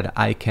enough that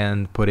I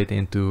can put it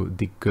into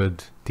the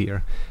good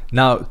tier.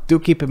 Now, do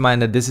keep in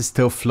mind that this is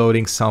still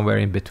floating somewhere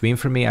in between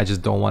for me. I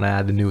just don't want to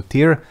add a new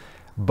tier.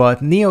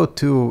 But Neo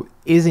 2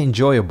 is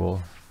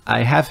enjoyable.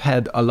 I have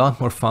had a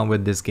lot more fun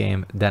with this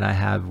game than I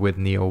have with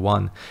Neo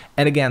 1.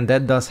 And again,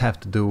 that does have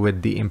to do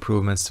with the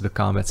improvements to the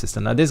combat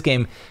system. Now, this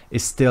game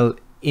is still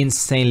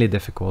insanely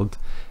difficult.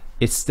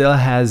 It still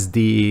has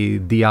the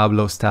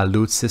Diablo style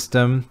loot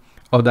system,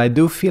 although I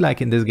do feel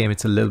like in this game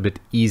it's a little bit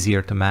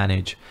easier to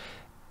manage.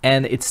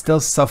 And it still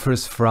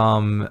suffers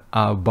from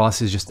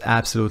bosses just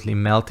absolutely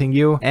melting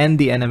you, and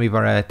the enemy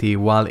variety,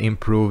 while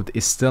improved,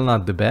 is still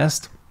not the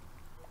best.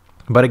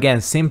 But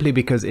again, simply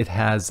because it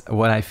has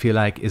what I feel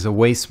like is a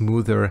way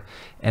smoother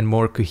and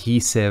more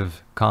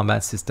cohesive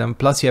combat system,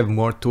 plus you have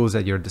more tools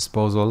at your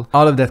disposal,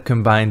 all of that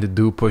combined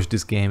do push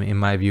this game, in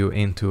my view,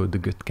 into the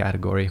good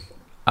category.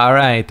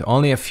 Alright,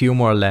 only a few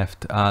more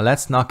left.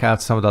 Let's knock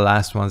out some of the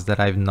last ones that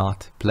I've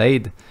not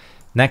played.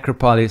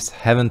 Necropolis,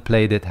 haven't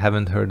played it,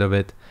 haven't heard of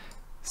it.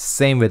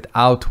 Same with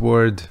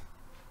Outward.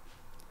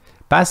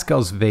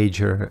 Pascal's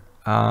Wager,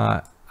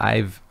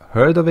 I've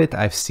heard of it,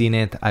 I've seen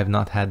it, I've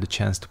not had the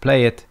chance to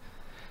play it.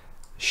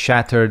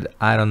 Shattered,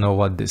 I don't know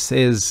what this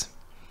is.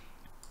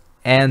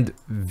 And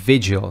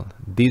Vigil,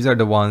 these are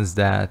the ones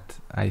that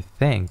I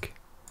think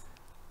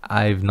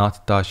I've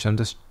not touched. I'm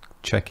just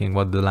checking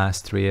what the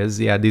last three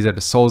is. Yeah, these are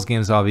the Souls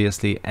games,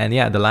 obviously, and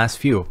yeah, the last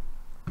few.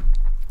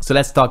 So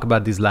let's talk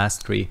about these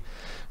last three,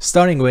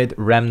 starting with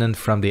Remnant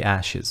from the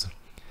Ashes.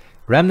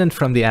 Remnant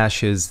from the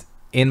Ashes,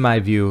 in my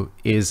view,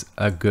 is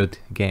a good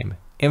game.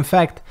 In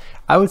fact,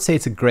 I would say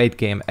it's a great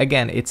game.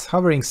 Again, it's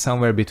hovering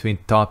somewhere between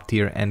top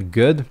tier and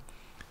good.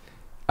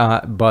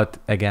 But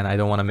again, I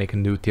don't want to make a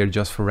new tier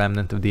just for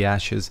Remnant of the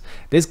Ashes.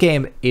 This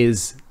game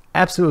is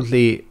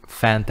absolutely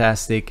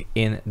fantastic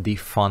in the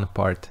fun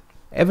part.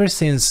 Ever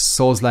since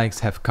Souls-likes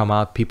have come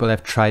out, people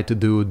have tried to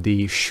do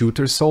the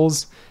shooter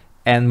Souls,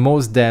 and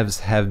most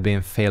devs have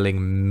been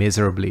failing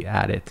miserably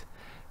at it,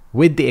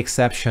 with the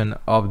exception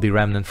of the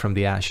Remnant from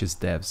the Ashes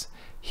devs.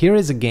 Here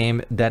is a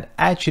game that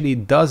actually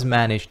does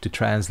manage to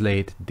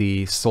translate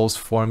the Souls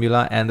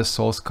formula and the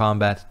Souls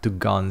combat to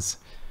guns.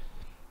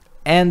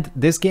 And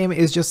this game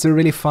is just a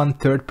really fun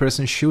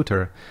third-person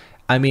shooter.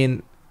 I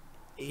mean,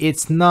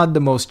 it's not the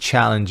most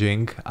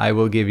challenging, I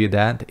will give you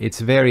that. It's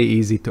very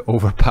easy to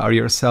overpower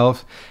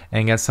yourself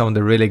and get some of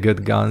the really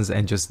good guns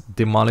and just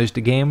demolish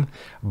the game.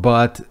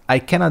 But I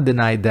cannot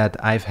deny that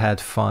I've had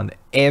fun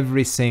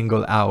every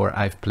single hour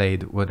I've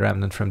played with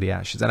Remnant from the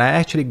Ashes. And I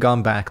actually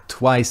gone back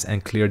twice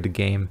and cleared the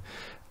game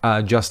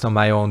just on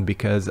my own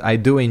because I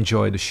do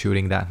enjoy the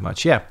shooting that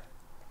much. Yeah,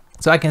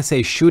 so I can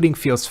say shooting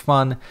feels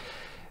fun.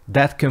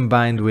 That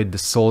combined with the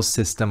Souls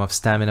system of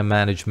stamina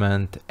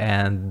management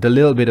and the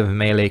little bit of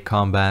melee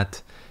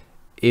combat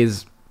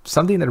is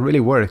something that really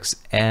works,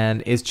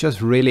 and it's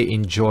just really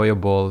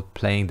enjoyable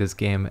playing this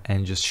game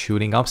and just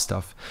shooting up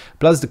stuff.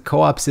 Plus the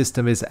co-op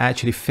system is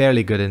actually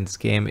fairly good in this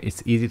game.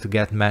 It's easy to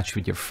get matched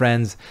with your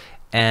friends,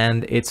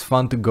 and it's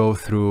fun to go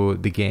through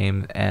the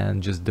game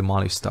and just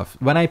demolish stuff.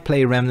 When I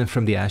play Remnant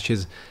from the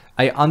Ashes,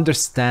 I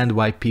understand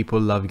why people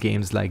love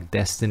games like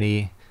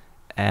Destiny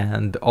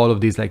and all of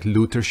these like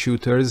looter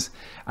shooters.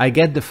 I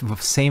get the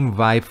same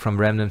vibe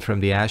from Remnant from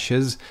the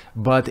Ashes,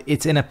 but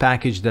it's in a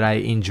package that I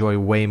enjoy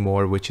way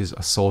more, which is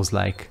a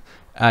Souls-like.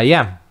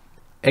 Yeah,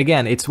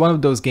 again, it's one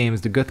of those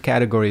games. The good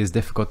category is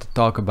difficult to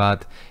talk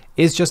about.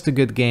 It's just a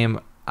good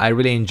game. I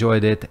really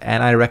enjoyed it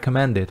and I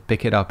recommend it.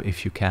 Pick it up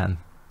if you can.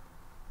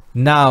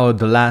 Now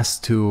the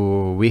last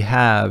two, we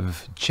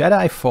have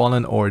Jedi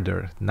Fallen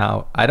Order.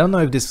 Now I don't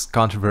know if this is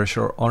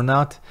controversial or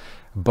not,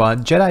 but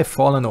Jedi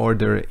Fallen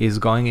Order is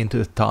going into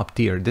the top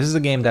tier. This is a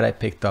game that I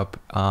picked up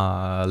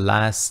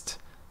last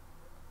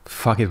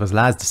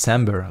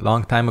December, a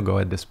long time ago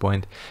at this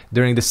point,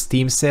 during the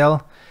Steam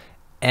sale.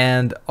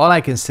 And all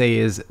I can say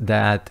is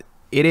that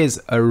it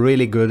is a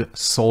really good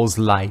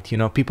Souls-light. You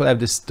know, people have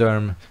this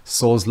term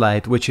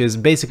Souls-light, which is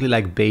basically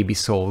like baby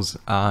Souls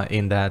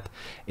in that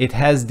it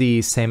has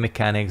the same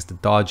mechanics, the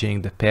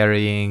dodging, the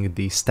parrying,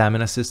 the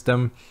stamina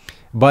system,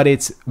 but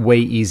it's way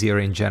easier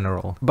in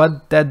general.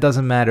 But that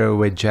doesn't matter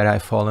with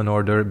Jedi Fallen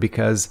Order,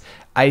 because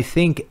I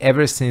think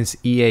ever since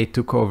EA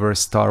took over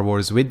Star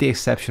Wars, with the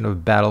exception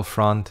of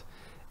Battlefront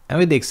and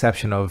with the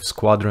exception of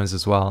Squadrons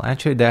as well,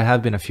 actually there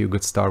have been a few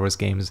good Star Wars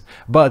games,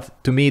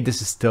 but to me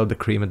this is still the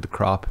cream of the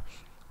crop.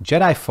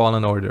 Jedi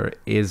Fallen Order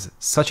is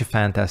such a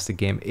fantastic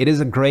game. It is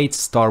a great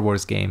Star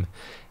Wars game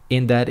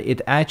in that it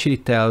actually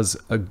tells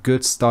a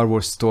good Star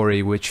Wars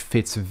story which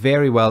fits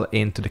very well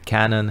into the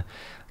canon.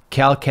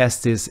 Cal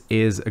Kestis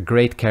is a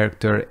great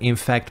character, in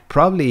fact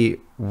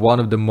probably one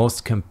of the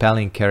most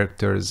compelling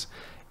characters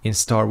in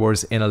Star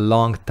Wars in a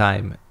long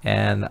time,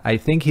 and I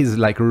think he's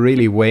like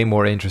really way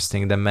more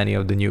interesting than many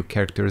of the new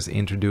characters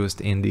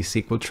introduced in the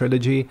sequel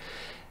trilogy.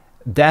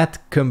 That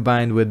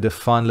combined with the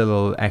fun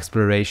little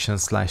exploration /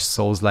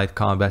 Souls-like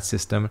combat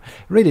system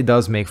really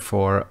does make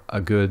for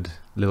a good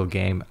little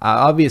game.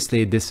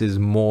 Obviously this is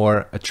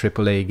more a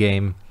AAA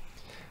game.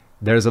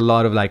 There's a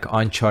lot of like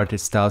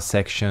Uncharted style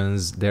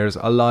sections, there's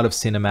a lot of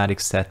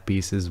cinematic set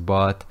pieces,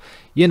 but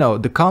you know,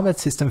 the combat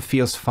system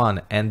feels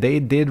fun, and they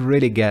did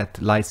really get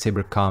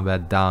lightsaber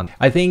combat down.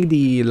 I think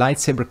the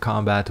lightsaber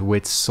combat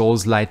with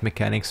Souls-light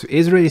mechanics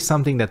is really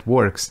something that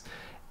works.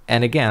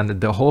 And again,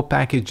 the whole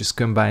package just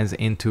combines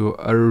into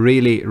a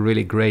really,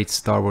 really great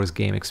Star Wars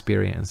game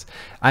experience.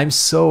 I'm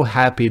so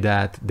happy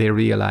that they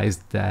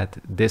realized that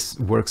this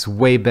works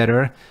way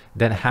better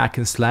than hack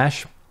and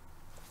slash.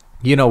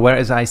 You know,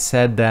 whereas I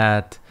said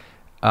that,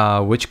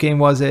 which game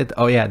was it?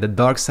 Oh yeah, the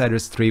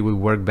Darksiders 3 would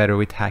work better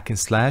with hack and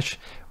slash.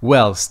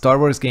 Well, Star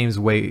Wars games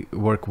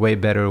work way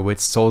better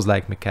with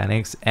Souls-like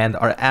mechanics and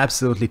are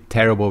absolutely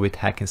terrible with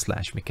hack and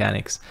slash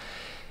mechanics.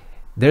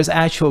 There's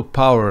actual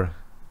power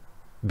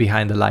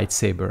behind the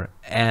lightsaber,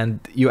 and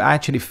you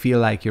actually feel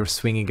like you're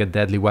swinging a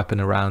deadly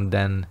weapon around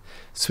than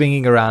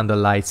swinging around the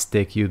light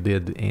stick you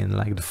did in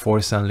like the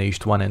Force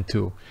Unleashed 1 and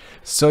 2.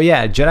 So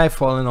yeah, Jedi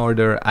Fallen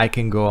Order, I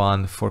can go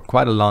on for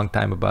quite a long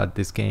time about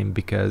this game,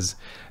 because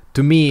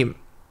to me,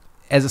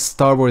 as a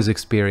Star Wars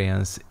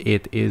experience,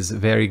 it is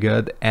very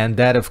good, and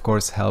that of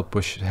course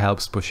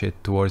helps push it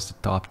towards the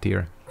top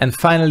tier. And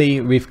finally,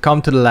 we've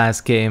come to the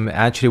last game,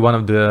 actually one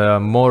of the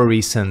more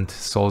recent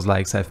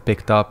Souls-likes I've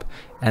picked up,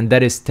 and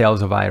that is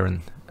Tales of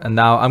Iron. And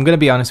now, I'm gonna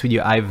be honest with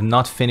you, I've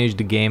not finished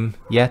the game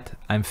yet.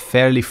 I'm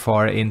fairly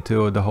far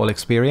into the whole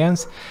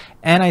experience,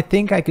 and I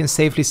think I can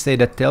safely say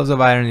that Tales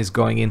of Iron is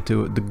going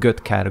into the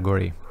good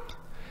category.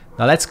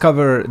 Now let's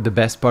cover the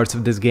best parts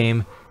of this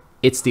game.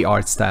 It's the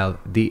art style.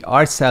 The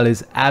art style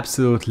is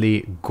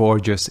absolutely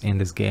gorgeous in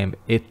this game.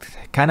 It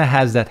kind of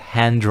has that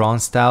hand-drawn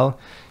style.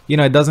 You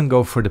know, it doesn't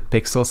go for the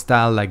pixel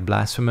style like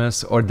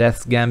Blasphemous or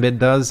Death's Gambit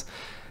does.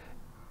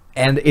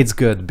 And it's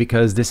good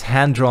because this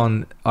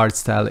hand-drawn art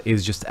style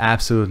is just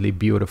absolutely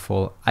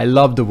beautiful. I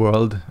love the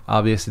world.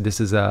 Obviously, this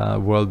is a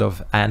world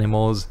of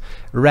animals,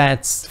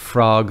 rats,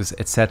 frogs,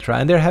 etc.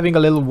 And they're having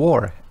a little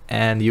war,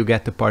 and you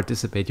get to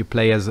participate. You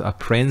play as a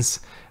prince,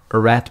 a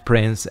rat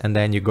prince, and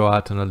then you go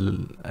out on a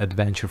little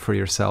adventure for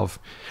yourself.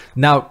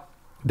 Now,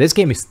 this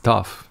game is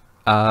tough.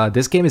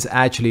 This game is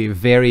actually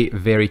very,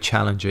 very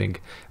challenging,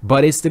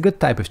 but it's the good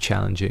type of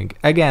challenging.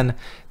 Again,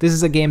 this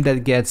is a game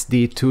that gets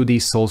the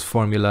 2D Souls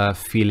formula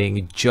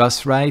feeling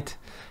just right.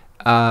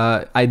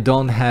 I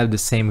don't have the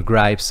same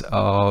gripes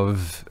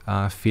of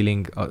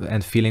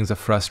feelings of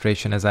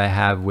frustration as I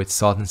have with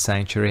Salt and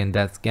Sanctuary and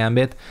Death's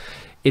Gambit.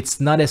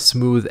 It's not as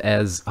smooth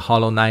as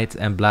Hollow Knight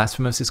and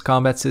Blasphemous'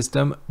 combat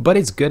system, but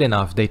it's good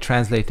enough. They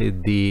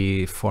translated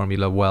the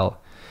formula well.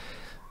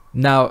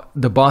 Now,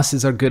 the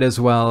bosses are good as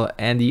well,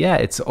 and yeah,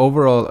 it's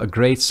overall a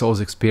great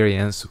Souls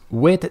experience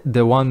with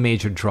the one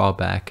major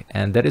drawback,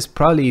 and that is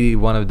probably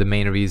one of the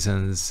main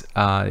reasons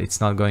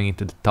it's not going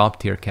into the top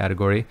tier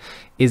category,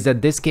 is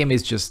that this game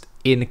is just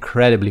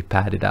incredibly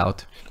padded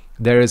out.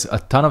 There is a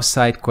ton of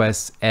side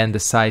quests, and the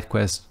side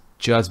quests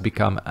just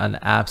become an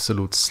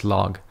absolute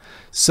slog.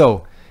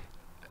 So,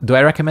 do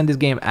I recommend this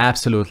game?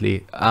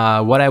 Absolutely.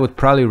 What I would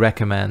probably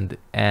recommend,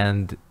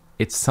 and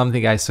it's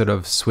something I sort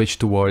of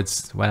switched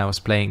towards when I was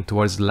playing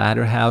towards the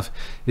latter half,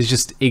 is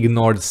just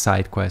ignore the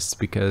side quests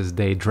because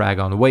they drag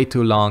on way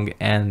too long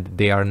and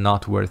they are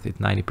not worth it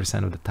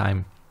 90% of the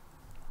time.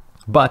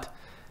 But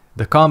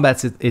the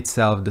combat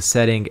itself, the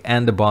setting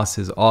and the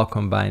bosses all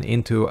combine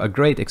into a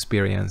great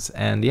experience,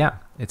 and yeah,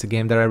 it's a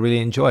game that I really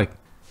enjoy.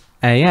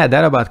 And yeah,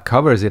 that about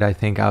covers it, I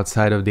think,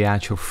 outside of the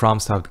actual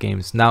FromSoft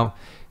games. Now,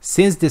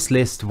 since this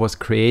list was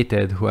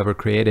created, whoever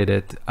created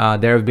it,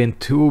 there have been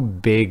two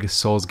big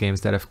Souls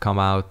games that have come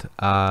out.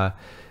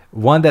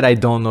 One that I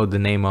don't know the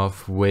name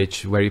of, where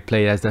you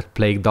play as that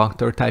Plague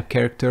Doctor type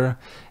character,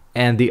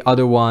 and the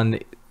other one,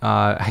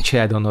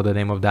 actually I don't know the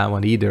name of that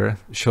one either.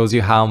 Shows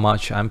you how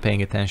much I'm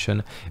paying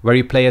attention, where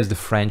you play as the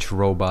French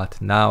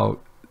robot. Now,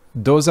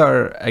 those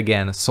are,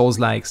 again,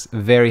 Souls-likes,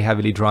 very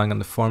heavily drawing on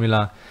the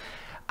formula.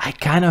 I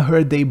kind of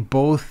heard they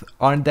both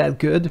aren't that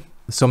good.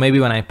 So maybe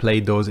when I play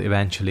those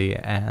eventually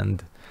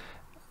and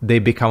they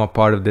become a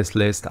part of this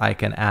list, I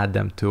can add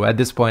them too. At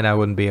this point, I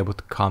wouldn't be able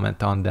to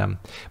comment on them.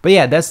 But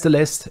yeah, that's the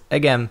list.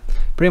 Again,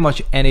 pretty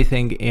much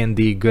anything in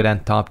the good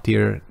and top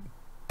tier,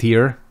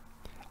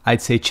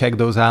 I'd say check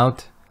those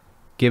out.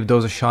 Give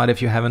those a shot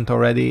if you haven't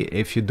already.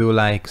 If you do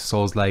like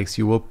Souls-likes,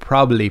 you will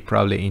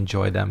probably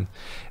enjoy them.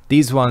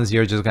 These ones,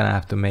 you're just gonna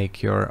have to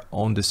make your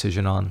own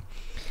decision on.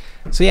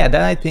 So yeah,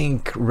 that I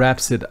think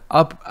wraps it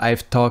up.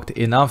 I've talked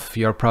enough.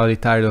 You're probably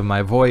tired of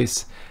my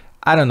voice.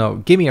 I don't know.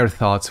 Give me your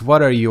thoughts.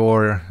 What are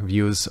your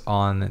views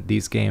on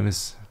these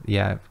games?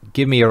 Yeah,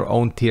 give me your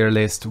own tier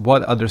list.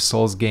 What other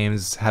Souls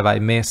games have I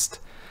missed?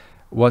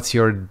 What's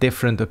your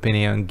different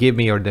opinion? Give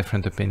me your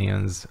different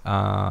opinions.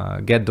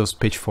 Get those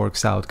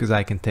pitchforks out because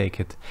I can take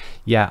it.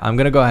 Yeah, I'm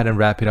gonna go ahead and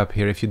wrap it up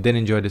here. If you did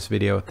enjoy this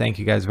video, thank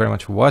you guys very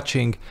much for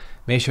watching.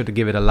 Make sure to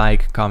give it a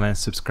like, comment,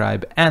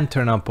 subscribe, and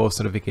turn on post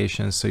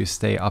notifications so you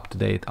stay up to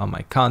date on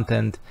my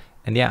content.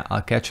 And yeah,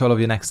 I'll catch all of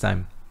you next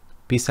time.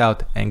 Peace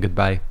out and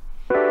goodbye.